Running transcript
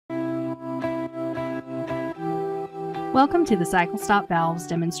Welcome to the Cycle Stop Valves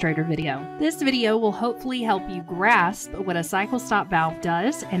demonstrator video. This video will hopefully help you grasp what a cycle stop valve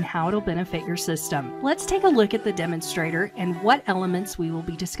does and how it'll benefit your system. Let's take a look at the demonstrator and what elements we will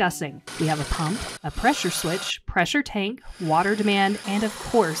be discussing. We have a pump, a pressure switch, pressure tank, water demand, and of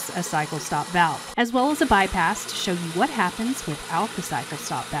course a cycle stop valve, as well as a bypass to show you what happens without the cycle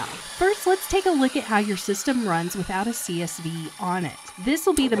stop valve. First, let's take a look at how your system runs without a CSV on it. This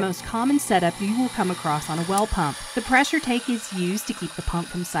will be the most common setup you will come across on a well pump. The pressure tank is used to keep the pump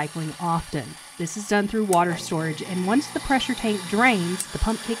from cycling often. This is done through water storage, and once the pressure tank drains, the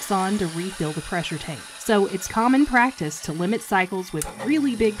pump kicks on to refill the pressure tank. So it's common practice to limit cycles with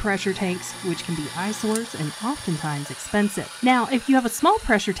really big pressure tanks, which can be eyesores and oftentimes expensive. Now, if you have a small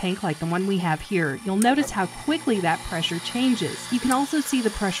pressure tank like the one we have here, you'll notice how quickly that pressure changes. You can also see the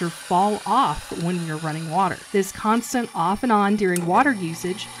pressure fall off when you're running water. This constant off and on during water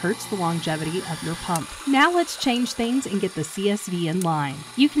usage hurts the longevity of your pump. Now let's change things and get the CSV in line.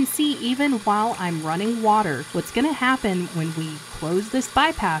 You can see even while I'm running water, what's going to happen when we close this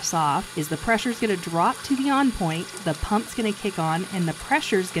bypass off is the pressure is going to drop to the on point, the pump's going to kick on, and the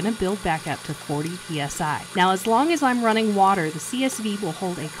pressure is going to build back up to 40 psi. Now, as long as I'm running water, the CSV will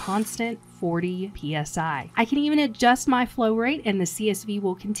hold a constant 40 psi. I can even adjust my flow rate and the CSV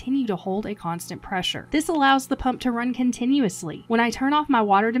will continue to hold a constant pressure. This allows the pump to run continuously. When I turn off my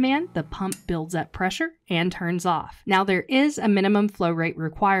water demand, the pump builds up pressure and turns off. Now, there is a minimum flow rate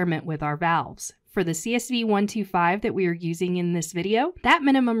requirement with our valves. For the CSV 125 that we are using in this video, that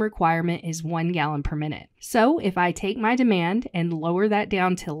minimum requirement is 1 gallon per minute. So if I take my demand and lower that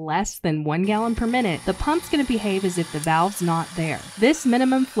down to less than 1 gallon per minute, the pump's going to behave as if the valve's not there. This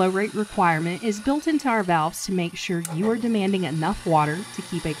minimum flow rate requirement is built into our valves to make sure you are demanding enough water to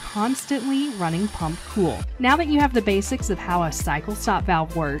keep a constantly running pump cool. Now that you have the basics of how a cycle stop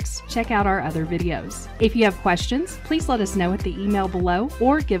valve works, check out our other videos. If you have questions, please let us know at the email below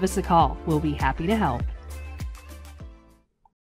or give us a call. We'll be happy to help.